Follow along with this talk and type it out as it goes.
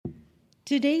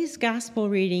Today's gospel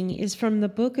reading is from the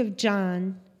book of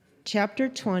John, chapter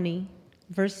 20,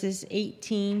 verses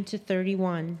 18 to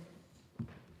 31.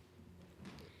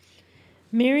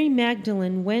 Mary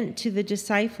Magdalene went to the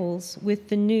disciples with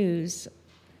the news,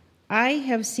 "I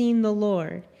have seen the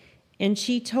Lord," and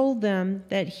she told them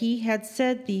that he had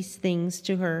said these things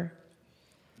to her.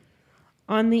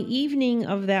 On the evening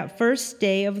of that first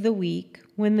day of the week,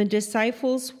 when the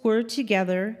disciples were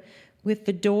together with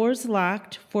the doors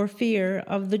locked for fear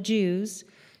of the Jews,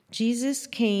 Jesus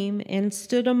came and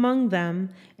stood among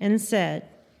them and said,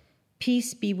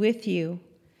 "Peace be with you."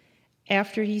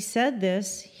 After he said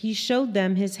this, he showed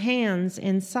them his hands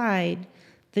and side.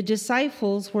 The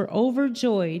disciples were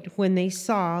overjoyed when they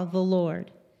saw the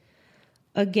Lord.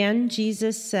 Again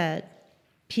Jesus said,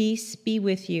 "Peace be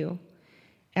with you.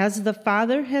 As the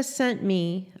Father has sent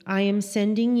me, I am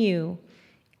sending you."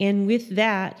 And with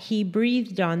that he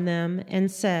breathed on them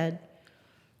and said,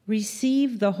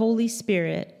 "Receive the Holy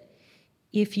Spirit.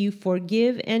 If you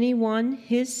forgive anyone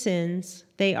his sins,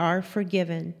 they are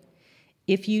forgiven.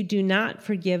 If you do not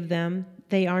forgive them,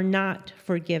 they are not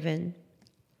forgiven."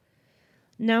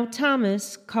 Now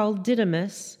Thomas, called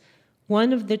Didymus,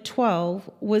 one of the 12,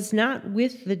 was not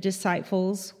with the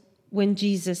disciples when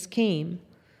Jesus came.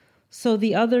 So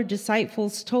the other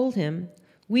disciples told him,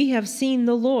 "We have seen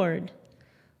the Lord."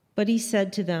 But he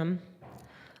said to them,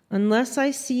 "Unless I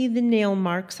see the nail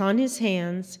marks on his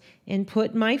hands, and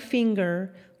put my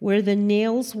finger where the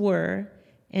nails were,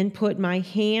 and put my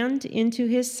hand into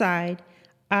his side,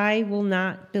 I will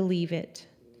not believe it."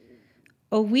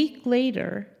 A week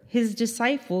later, his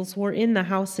disciples were in the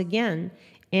house again,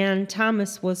 and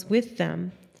Thomas was with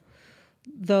them.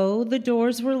 Though the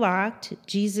doors were locked,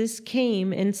 Jesus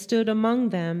came and stood among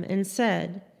them and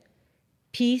said,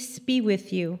 "Peace be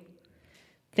with you."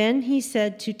 Then he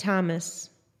said to Thomas,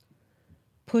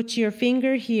 "Put your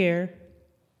finger here.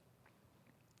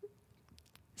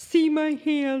 See my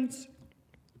hands.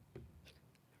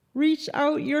 Reach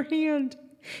out your hand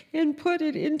and put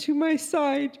it into my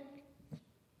side.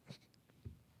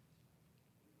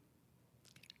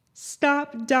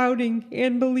 Stop doubting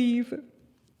and believe."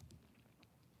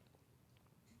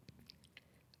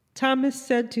 Thomas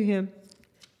said to him,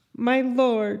 "My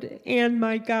Lord and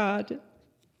my God."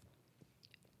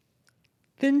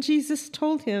 Then Jesus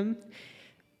told him,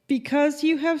 "Because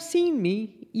you have seen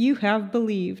me, you have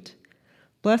believed.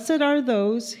 Blessed are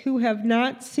those who have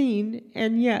not seen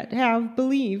and yet have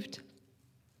believed."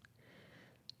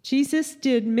 Jesus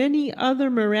did many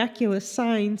other miraculous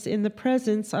signs in the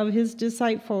presence of his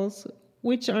disciples,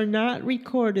 which are not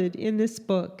recorded in this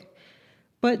book.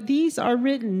 But these are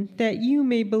written that you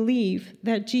may believe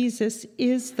that Jesus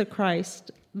is the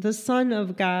Christ, the Son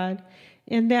of God,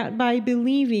 and that by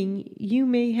believing you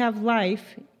may have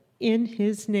life in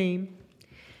his name.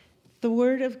 The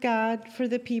word of God for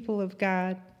the people of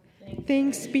God.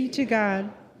 Thanks be to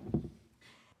God.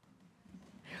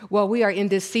 Well, we are in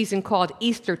this season called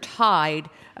Eastertide,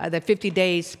 the 50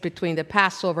 days between the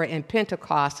Passover and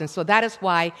Pentecost. And so that is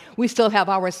why we still have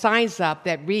our signs up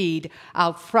that read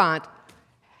out front,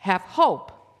 "Have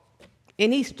hope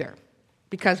in Easter,"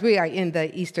 because we are in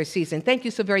the Easter season. Thank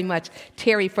you so very much,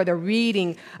 Terry, for the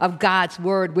reading of God's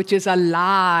word, which is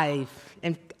alive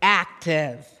and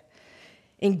active,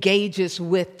 engages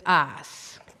with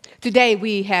us. Today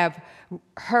we have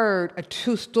heard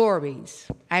two stories.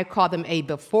 I call them a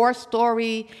before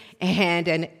story and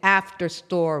an after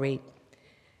story.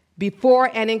 Before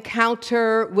an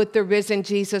encounter with the risen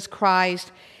Jesus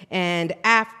Christ, and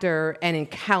after an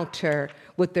encounter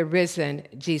with the risen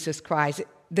Jesus Christ.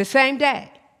 The same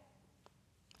day.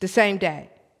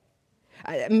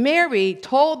 Mary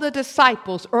told the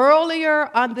disciples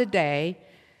earlier on the day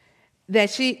that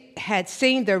she had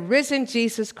seen the risen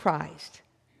Jesus Christ.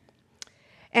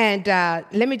 And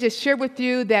let me just share with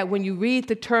you that when you read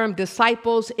the term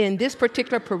disciples in this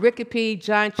particular pericope,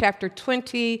 John chapter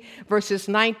 20, verses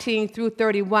 19 through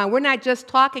 31, we're not just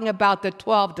talking about the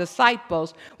 12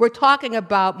 disciples, we're talking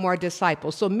about more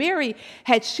disciples. So Mary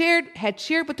had shared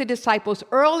with the disciples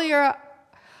earlier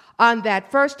on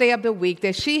that first day of the week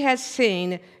that she has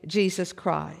seen Jesus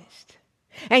Christ.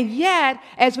 And yet,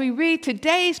 as we read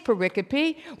today's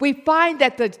pericope, we find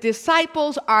that the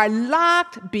disciples are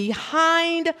locked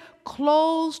behind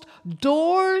closed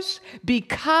doors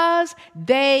because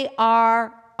they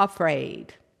are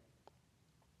afraid.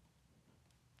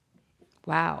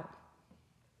 Wow.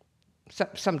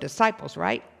 Some disciples,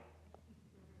 right?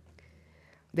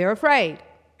 They're afraid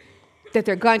that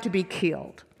they're going to be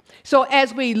killed. So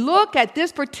as we look at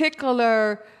this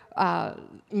particular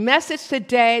message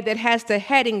today that has the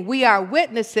heading, "We Are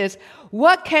Witnesses,"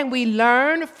 What can we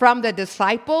learn from the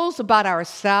disciples about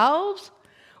ourselves?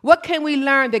 What can we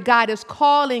learn that God is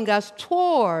calling us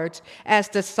towards as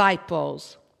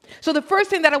disciples? So the first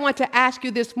thing that I want to ask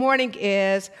you this morning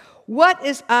is, what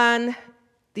is on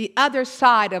the other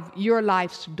side of your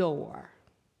life's door?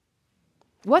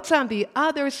 What's on the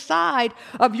other side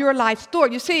of your life's door?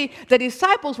 You see, the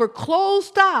disciples were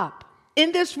closed up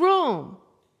in this room.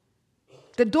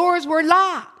 The doors were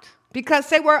locked because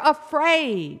they were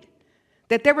afraid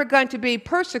that they were going to be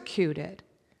persecuted,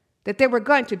 that they were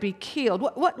going to be killed.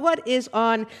 What is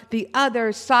on the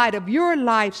other side of your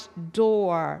life's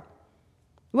door?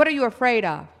 What are you afraid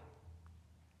of?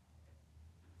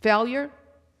 Failure?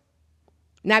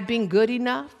 Not being good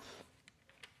enough?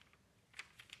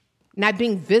 Not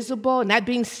being visible? Not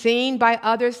being seen by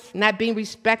others? Not being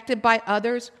respected by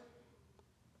others?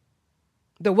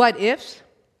 The what ifs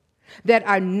that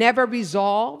are never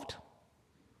resolved?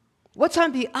 What's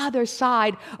on the other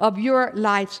side of your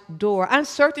life's door?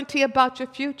 Uncertainty about your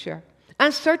future.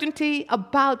 Uncertainty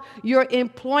about your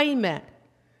employment.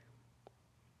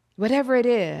 Whatever it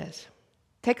is,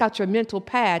 take out your mental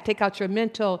pad, take out your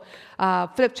mental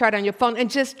flip chart on your phone, and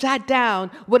just jot down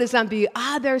what is on the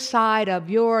other side of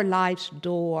your life's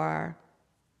door.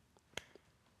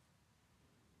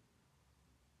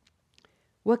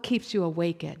 What keeps you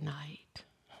awake at night?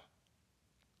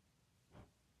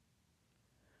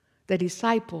 The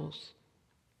disciples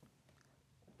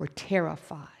were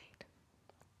terrified.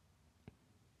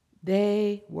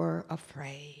 They were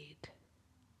afraid.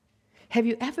 Have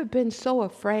you ever been so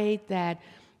afraid that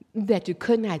you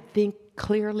could not think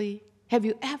clearly? Have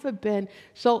you ever been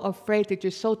so afraid that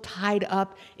you're so tied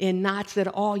up in knots that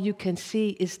all you can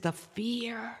see is the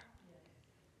fear?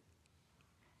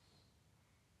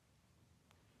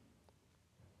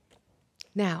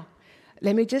 Now,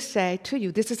 let me just say to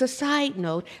you, this is a side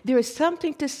note, there is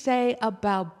something to say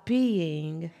about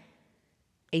being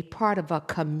a part of a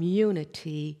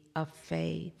community of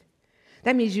faith.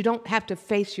 That means you don't have to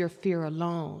face your fear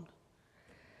alone.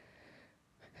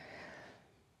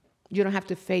 You don't have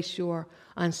to face your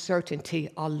uncertainty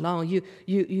alone.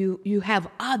 You have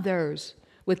others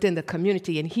within the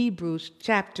community. In Hebrews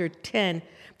chapter 10,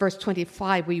 verse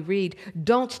 25, we read,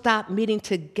 "Don't stop meeting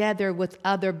together with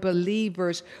other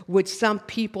believers, which some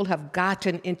people have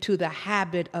gotten into the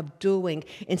habit of doing.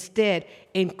 Instead,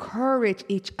 encourage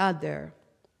each other,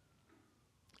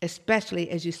 especially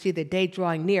as you see the day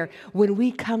drawing near." When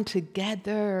we come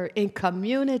together in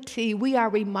community, we are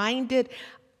reminded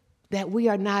that we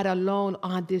are not alone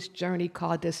on this journey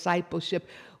called discipleship.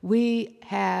 We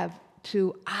have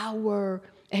to our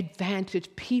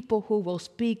advantage people who will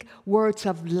speak words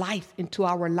of life into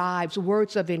our lives,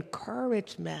 words of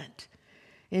encouragement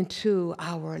into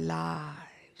our lives.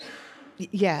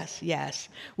 Yes.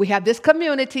 We have this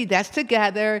community that's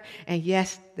together, and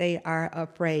yes, they are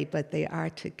afraid, but they are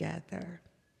together.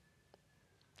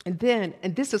 And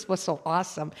this is what's so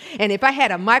awesome. And if I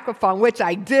had a microphone, which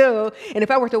I do, and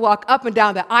if I were to walk up and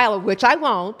down the aisle, which I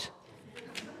won't,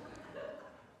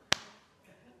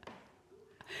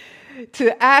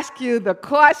 to ask you the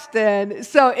question,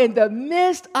 so in the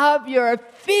midst of your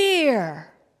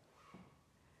fear,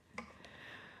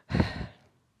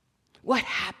 what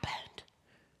happened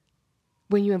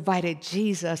when you invited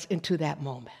Jesus into that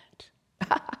moment?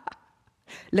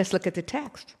 Let's look at the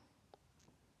text.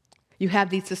 You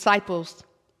have these disciples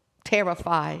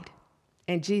terrified,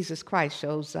 and Jesus Christ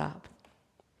shows up.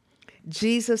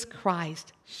 Jesus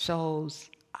Christ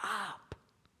shows up.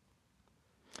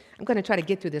 I'm going to try to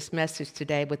get through this message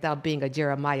today without being a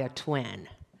Jeremiah twin.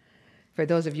 For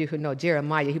those of you who know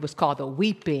Jeremiah, he was called the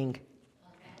weeping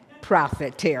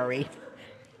prophet, Terry.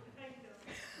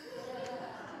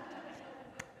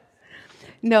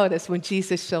 Notice when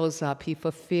Jesus shows up, he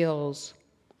fulfills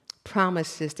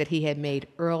promises that he had made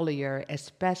earlier,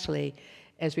 especially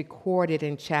as recorded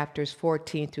in chapters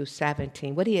 14 through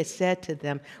 17. What he had said to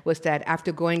them was that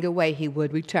after going away, he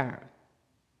would return.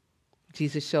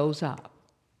 Jesus shows up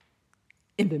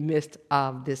in the midst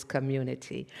of this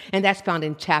community. And that's found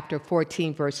in chapter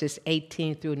 14, verses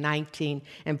 18 through 19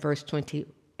 and verse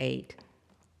 28.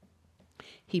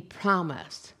 He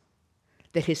promised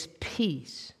that his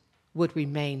peace would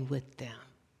remain with them.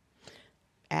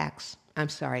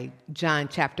 John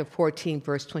chapter 14,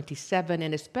 verse 27,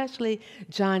 and especially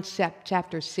John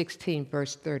chapter 16,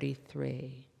 verse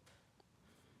 33.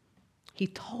 He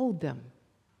told them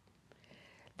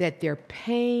that their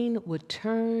pain would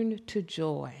turn to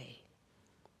joy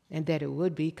and that it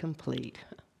would be complete.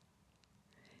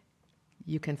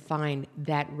 You can find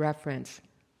that reference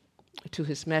to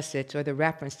his message, or the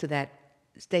reference to that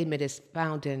statement is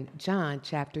found in John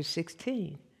chapter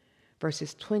 16,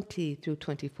 verses 20 through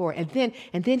 24. And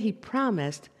then he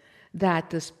promised that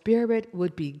the Spirit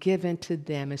would be given to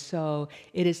them. And so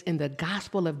it is in the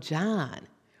Gospel of John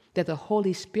that the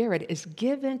Holy Spirit is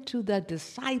given to the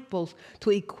disciples to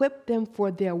equip them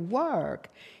for their work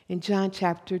in John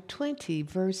chapter 20,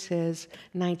 verses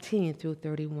 19 through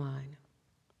 31.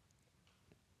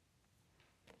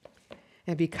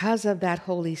 And because of that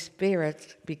Holy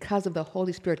Spirit, because of the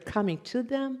Holy Spirit coming to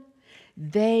them,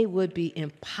 they would be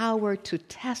empowered to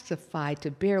testify,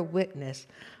 to bear witness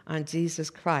on Jesus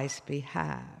Christ's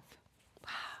behalf.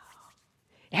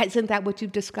 Wow. Isn't that what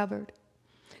you've discovered?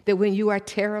 That when you are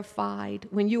terrified,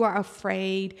 when you are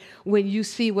afraid, when you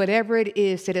see whatever it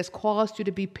is that has caused you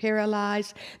to be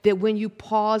paralyzed, that when you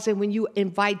pause and when you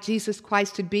invite Jesus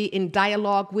Christ to be in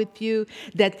dialogue with you,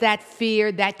 that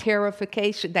fear, that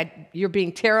terrification, that you're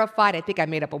being terrified, I think I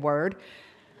made up a word,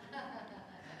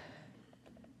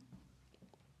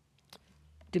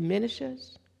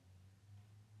 diminishes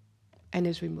and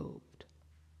is removed.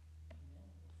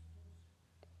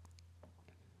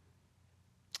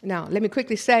 Now, let me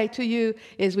quickly say to you,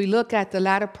 as we look at the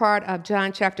latter part of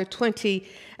John chapter 20,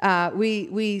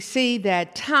 we see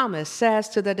that Thomas says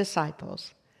to the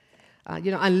disciples,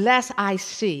 unless I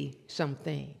see some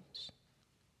things,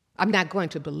 I'm not going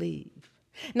to believe.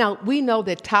 Now, we know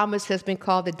that Thomas has been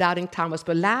called the doubting Thomas,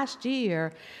 but last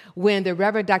year, when the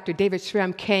Reverend Dr. David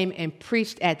Schramm came and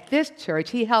preached at this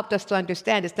church, he helped us to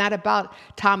understand it's not about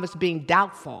Thomas being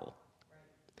doubtful.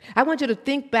 I want you to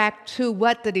think back to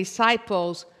what the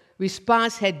disciples'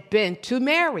 response had been to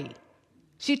Mary.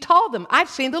 She told them, I've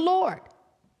seen the Lord.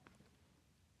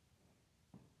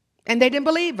 And they didn't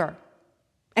believe her.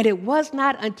 And it was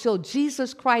not until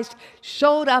Jesus Christ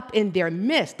showed up in their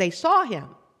midst, they saw him.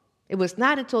 It was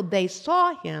not until they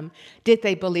saw him did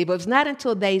they believe. It was not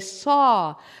until they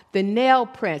saw the nail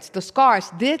prints, the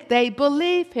scars, did they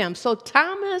believe him. So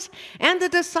Thomas and the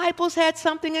disciples had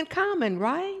something in common,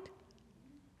 right?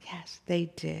 Yes, they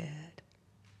did.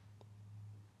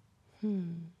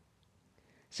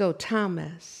 So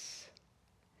Thomas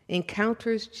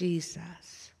encounters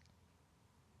Jesus.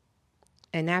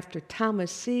 And after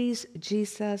Thomas sees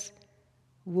Jesus'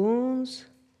 wounds,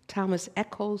 Thomas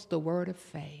echoes the word of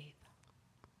faith.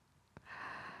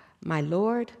 My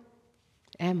Lord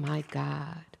and my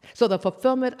God. So the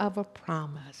fulfillment of a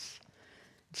promise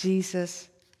Jesus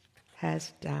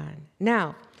has done.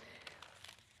 Now,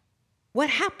 what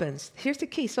happens? Here's the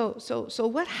key. So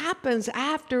what happens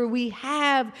after we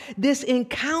have this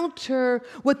encounter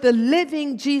with the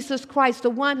living Jesus Christ, the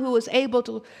one who is able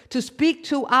to speak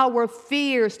to our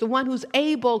fears, the one who's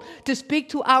able to speak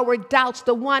to our doubts,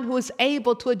 the one who is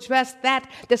able to address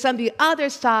that's on the other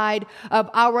side of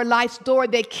our life's door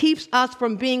that keeps us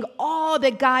from being all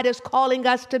that God is calling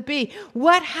us to be?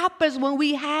 What happens when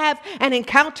we have an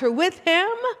encounter with him?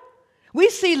 We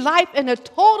see life in a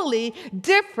totally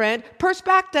different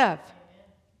perspective.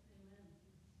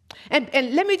 And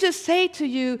let me just say to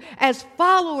you, as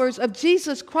followers of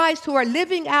Jesus Christ who are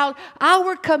living out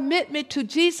our commitment to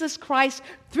Jesus Christ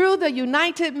through the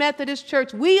United Methodist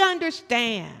Church, we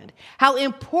understand how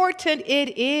important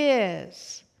it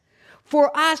is for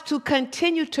us to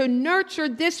continue to nurture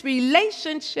this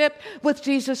relationship with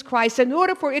Jesus Christ in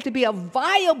order for it to be a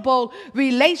viable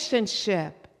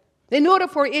relationship. In order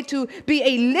for it to be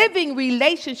a living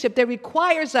relationship that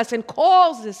requires us and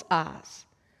causes us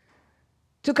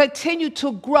to continue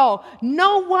to grow.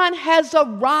 No one has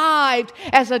arrived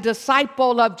as a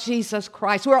disciple of Jesus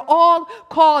Christ. We're all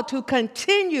called to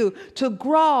continue to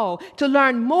grow, to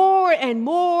learn more and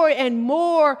more and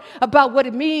more about what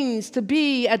it means to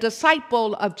be a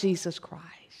disciple of Jesus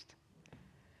Christ.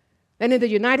 And in the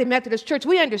United Methodist Church,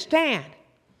 we understand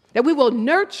that we will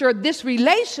nurture this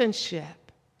relationship.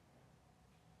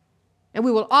 And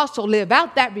we will also live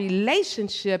out that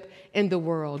relationship in the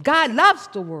world. God loves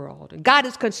the world. God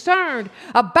is concerned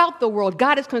about the world.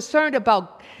 God is concerned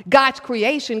about God's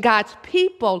creation, God's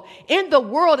people in the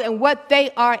world and what they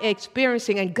are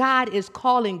experiencing. And God is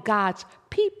calling God's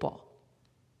people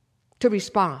to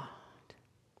respond.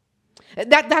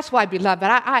 That's why, beloved,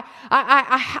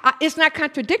 it's not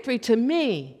contradictory to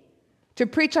me to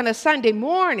preach on a Sunday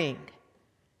morning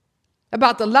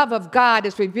about the love of God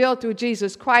is revealed through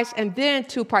Jesus Christ, and then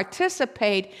to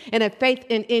participate in a Faith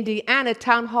in Indiana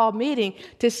town hall meeting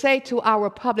to say to our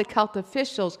public health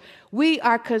officials, we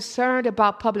are concerned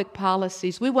about public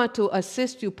policies. We want to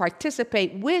assist you,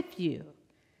 participate with you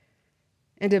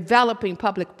in developing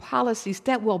public policies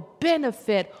that will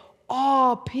benefit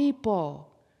all people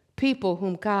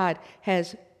whom God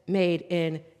has made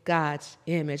in God's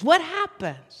image. What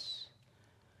happens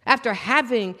after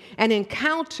having an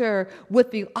encounter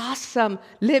with the awesome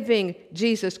living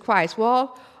Jesus Christ?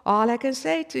 Well, all I can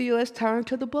say to you is turn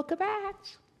to the book of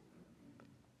Acts.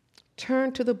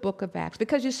 Turn to the book of Acts.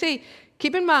 Because you see,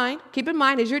 keep in mind,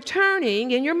 as you're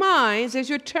turning in your minds, as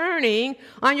you're turning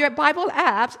on your Bible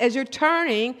apps, as you're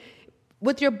turning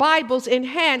with your Bibles in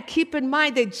hand, keep in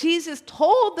mind that Jesus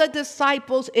told the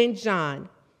disciples in John,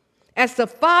 as the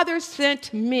Father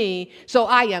sent me, so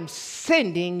I am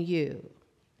sending you.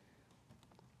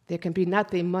 There can be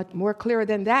nothing much more clearer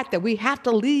than that we have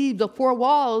to leave the four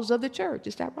walls of the church.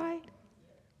 Is that right?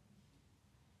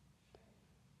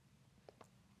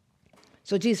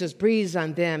 So Jesus breathes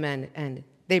on them, and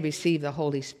they receive the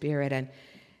Holy Spirit. And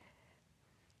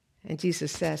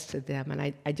Jesus says to them,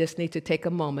 and I just need to take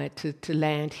a moment to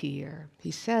land here.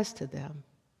 He says to them,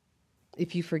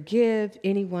 if you forgive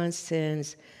anyone's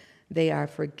sins, they are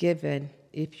forgiven.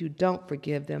 If you don't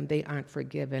forgive them, they aren't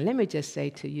forgiven. Let me just say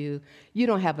to you, you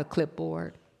don't have a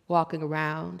clipboard walking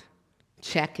around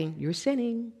checking, you're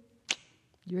sinning.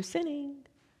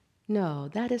 No,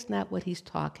 that is not what he's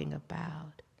talking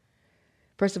about.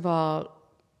 First of all,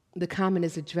 the comment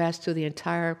is addressed to the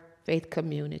entire faith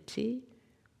community.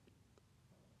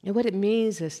 And what it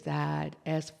means is that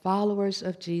as followers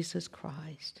of Jesus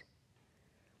Christ,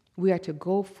 we are to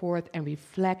go forth and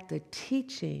reflect the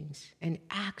teachings and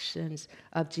actions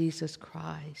of Jesus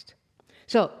Christ.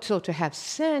 So to have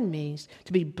sin means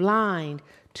to be blind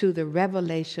to the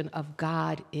revelation of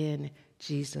God in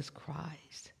Jesus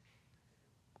Christ.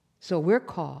 So we're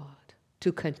called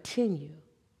to continue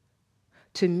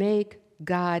to make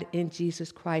God in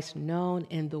Jesus Christ known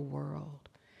in the world.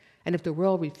 And if the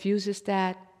world refuses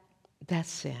that, that's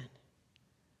sin.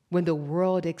 When the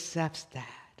world accepts that,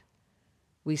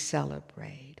 we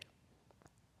celebrate.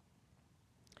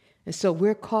 And so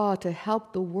we're called to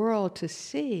help the world to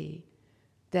see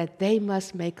that they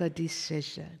must make a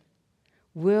decision.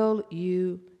 Will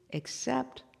you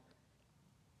accept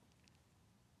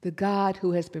the God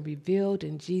who has been revealed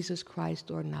in Jesus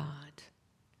Christ or not?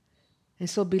 And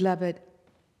so, beloved,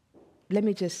 let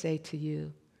me just say to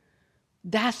you,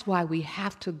 that's why we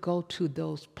have to go to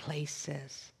those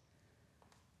places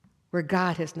where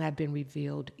God has not been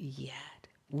revealed yet.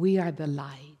 We are the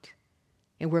light,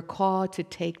 and we're called to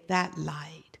take that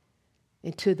light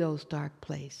into those dark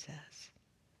places.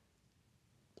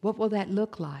 What will that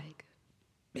look like?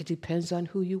 It depends on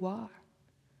who you are.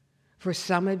 For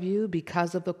some of you,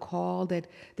 because of the call that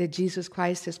Jesus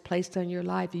Christ has placed on your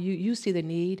life, you see the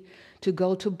need to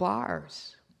go to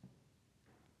bars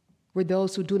where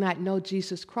those who do not know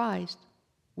Jesus Christ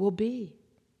will be.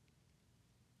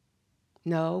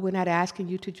 No, we're not asking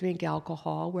you to drink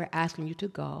alcohol. We're asking you to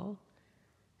go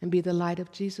and be the light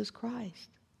of Jesus Christ.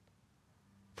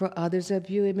 For others of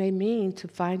you, it may mean to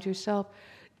find yourself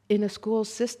in a school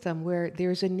system where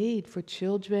there's a need for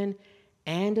children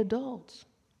and adults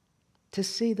to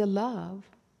see the love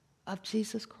of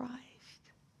Jesus Christ.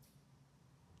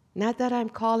 Not that I'm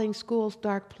calling schools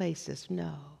dark places,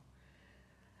 no.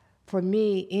 For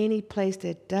me, any place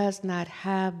that does not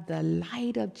have the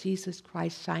light of Jesus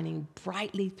Christ shining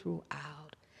brightly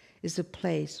throughout is a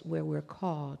place where we're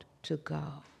called to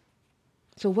go.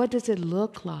 So what does it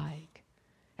look like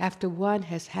after one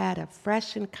has had a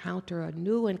fresh encounter, a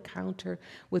new encounter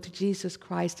with Jesus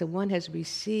Christ, and one has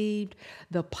received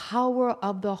the power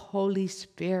of the Holy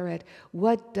Spirit?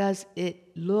 What does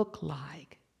it look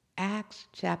like? Acts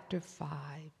chapter 5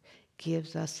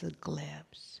 gives us a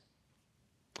glimpse.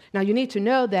 Now, you need to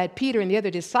know that Peter and the other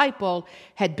disciple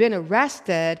had been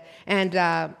arrested and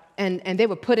they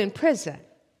were put in prison.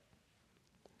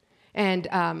 And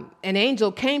an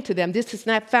angel came to them. This is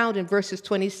not found in verses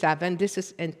 27. This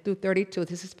is through 32.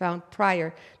 This is found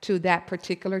prior to that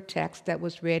particular text that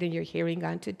was read in your hearing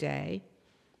on today.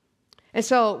 And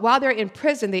so while they're in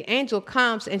prison, the angel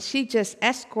comes and she just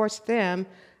escorts them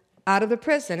out of the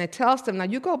prison and tells them, now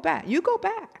you go back.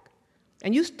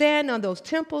 And you stand on those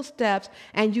temple steps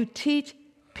and you teach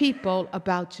people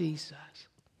about Jesus.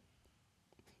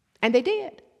 And they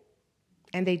did.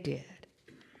 And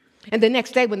the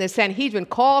next day when the Sanhedrin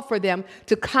called for them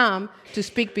to come to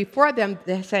speak before them,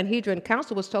 the Sanhedrin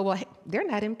council was told, well, hey, they're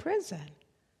not in prison.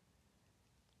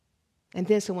 And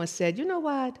then someone said, you know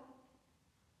what?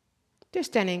 They're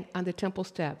standing on the temple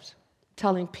steps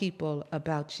telling people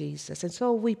about Jesus. And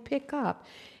so we pick up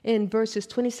in verses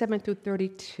 27 through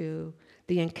 32,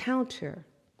 the encounter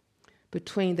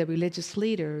between the religious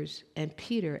leaders and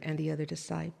Peter and the other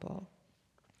disciple.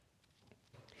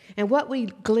 And what we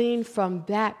glean from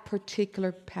that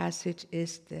particular passage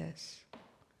is this.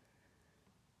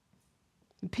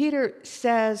 Peter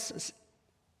says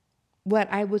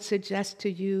what I would suggest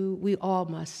to you, we all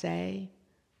must say,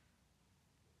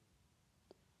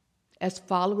 as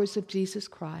followers of Jesus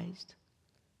Christ,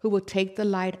 who will take the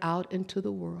light out into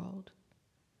the world,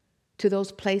 to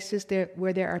those places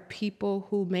where there are people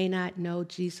who may not know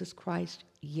Jesus Christ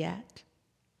yet.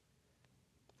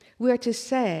 We are to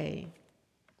say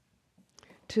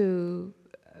to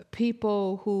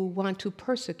people who want to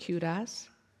persecute us,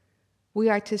 we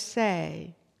are to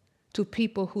say to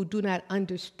people who do not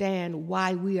understand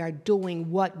why we are doing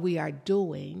what we are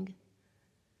doing,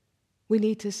 we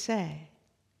need to say,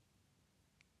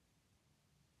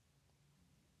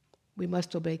 we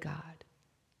must obey God.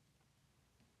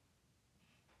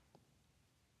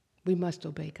 We must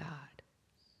obey God.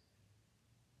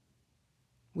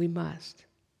 We must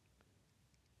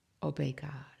obey God.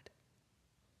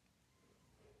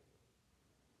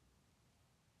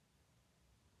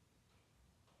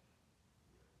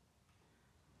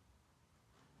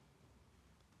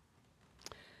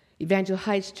 Evangel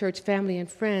Heights Church family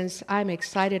and friends, I'm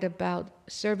excited about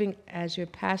serving as your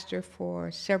pastor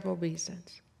for several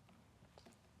reasons.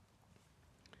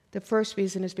 The first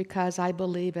reason is because I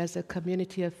believe as a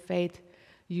community of faith,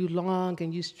 you long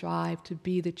and you strive to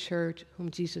be the church whom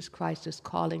Jesus Christ is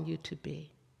calling you to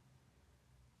be.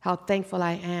 How thankful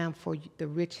I am for the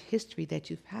rich history that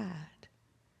you've had.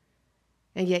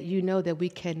 And yet you know that we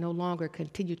can no longer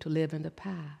continue to live in the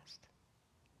past,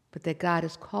 but that God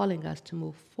is calling us to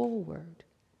move forward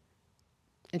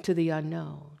into the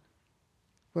unknown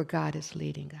where God is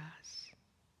leading us.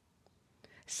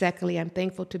 Secondly, I'm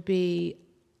thankful to be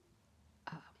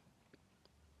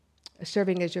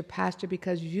serving as your pastor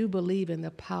because you believe in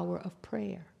the power of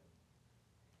prayer.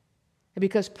 And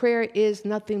because prayer is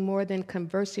nothing more than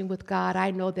conversing with God,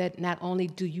 I know that not only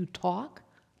do you talk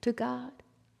to God,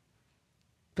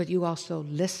 but you also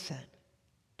listen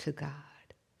to God.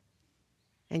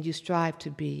 And you strive to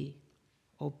be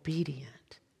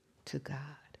obedient to God.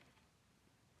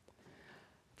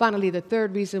 Finally, the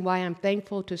third reason why I'm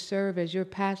thankful to serve as your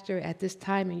pastor at this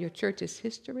time in your church's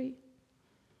history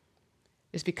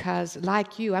is because,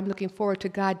 like you, I'm looking forward to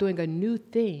God doing a new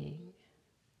thing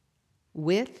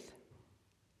with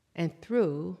and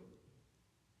through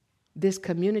this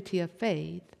community of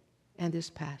faith and this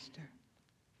pastor.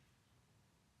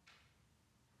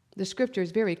 The scripture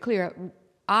is very clear.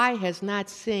 Eye has not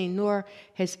seen, nor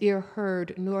has ear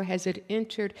heard, nor has it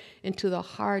entered into the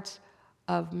hearts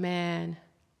of man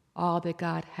all that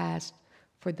God has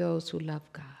for those who love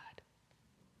God.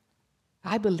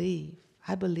 I believe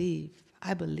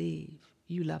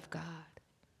you love God.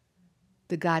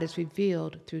 The God is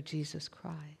revealed through Jesus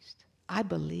Christ. I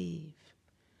believe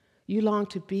you long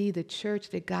to be the church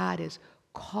that God is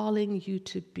calling you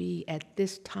to be at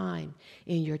this time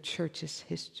in your church's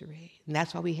history. And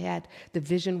that's why we had the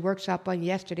vision workshop on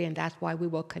yesterday, and that's why we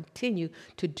will continue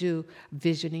to do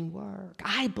visioning work.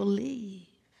 I believe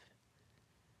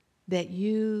that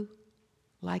you,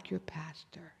 like your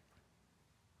pastor,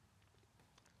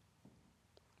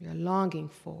 you're longing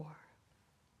for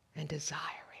and desiring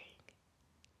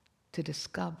to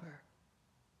discover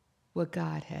what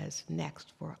God has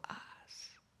next for us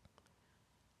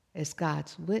as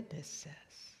God's witnesses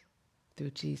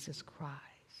through Jesus Christ.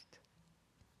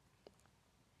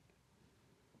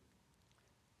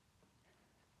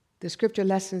 The scripture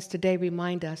lessons today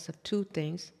remind us of two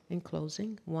things in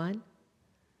closing. One,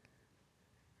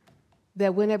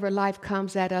 that whenever life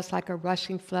comes at us like a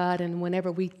rushing flood, and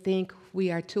whenever we think we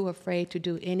are too afraid to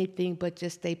do anything but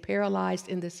just stay paralyzed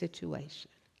in the situation,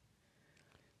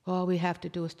 all we have to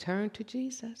do is turn to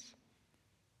Jesus,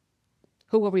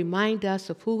 who will remind us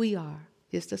of who we are,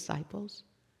 his disciples,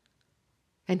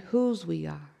 and whose we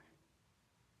are,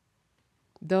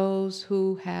 those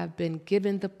who have been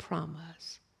given the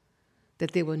promise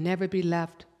that they will never be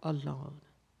left alone.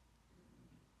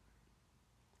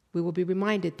 We will be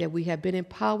reminded that we have been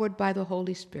empowered by the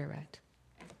Holy Spirit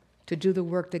to do the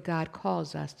work that God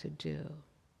calls us to do.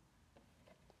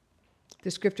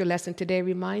 The scripture lesson today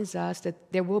reminds us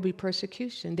that there will be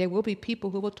persecution. There will be people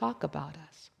who will talk about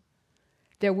us.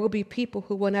 There will be people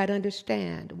who will not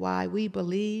understand why we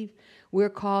believe we're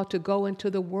called to go into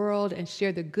the world and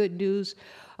share the good news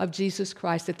of Jesus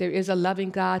Christ, that there is a loving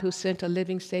God who sent a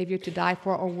living Savior to die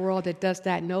for a world that does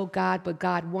not know God, but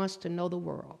God wants to know the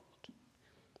world.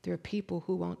 There are people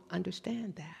who won't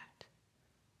understand that.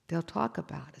 They'll talk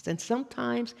about us. And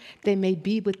sometimes they may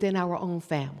be within our own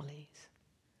families.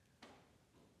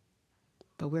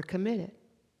 But we're committed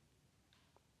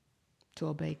to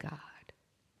obey God.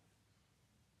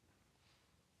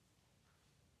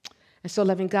 And so,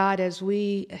 loving God, as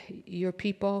we, your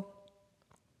people,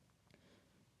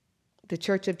 the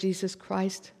Church of Jesus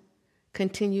Christ,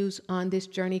 continues on this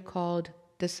journey called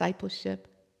discipleship,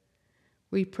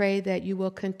 we pray that you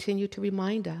will continue to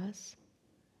remind us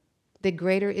that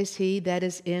greater is He that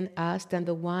is in us than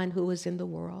the one who is in the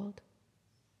world.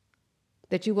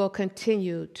 That you will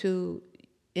continue to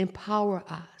empower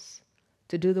us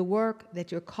to do the work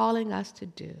that you're calling us to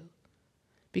do.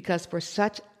 Because for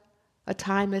such a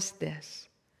time as this,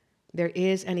 there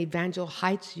is an Evangel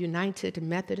Heights United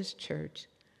Methodist Church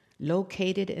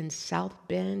located in South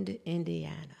Bend,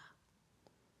 Indiana.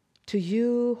 To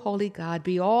you, Holy God,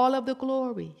 be all of the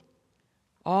glory,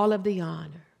 all of the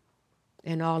honor,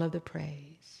 and all of the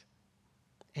praise.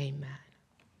 Amen.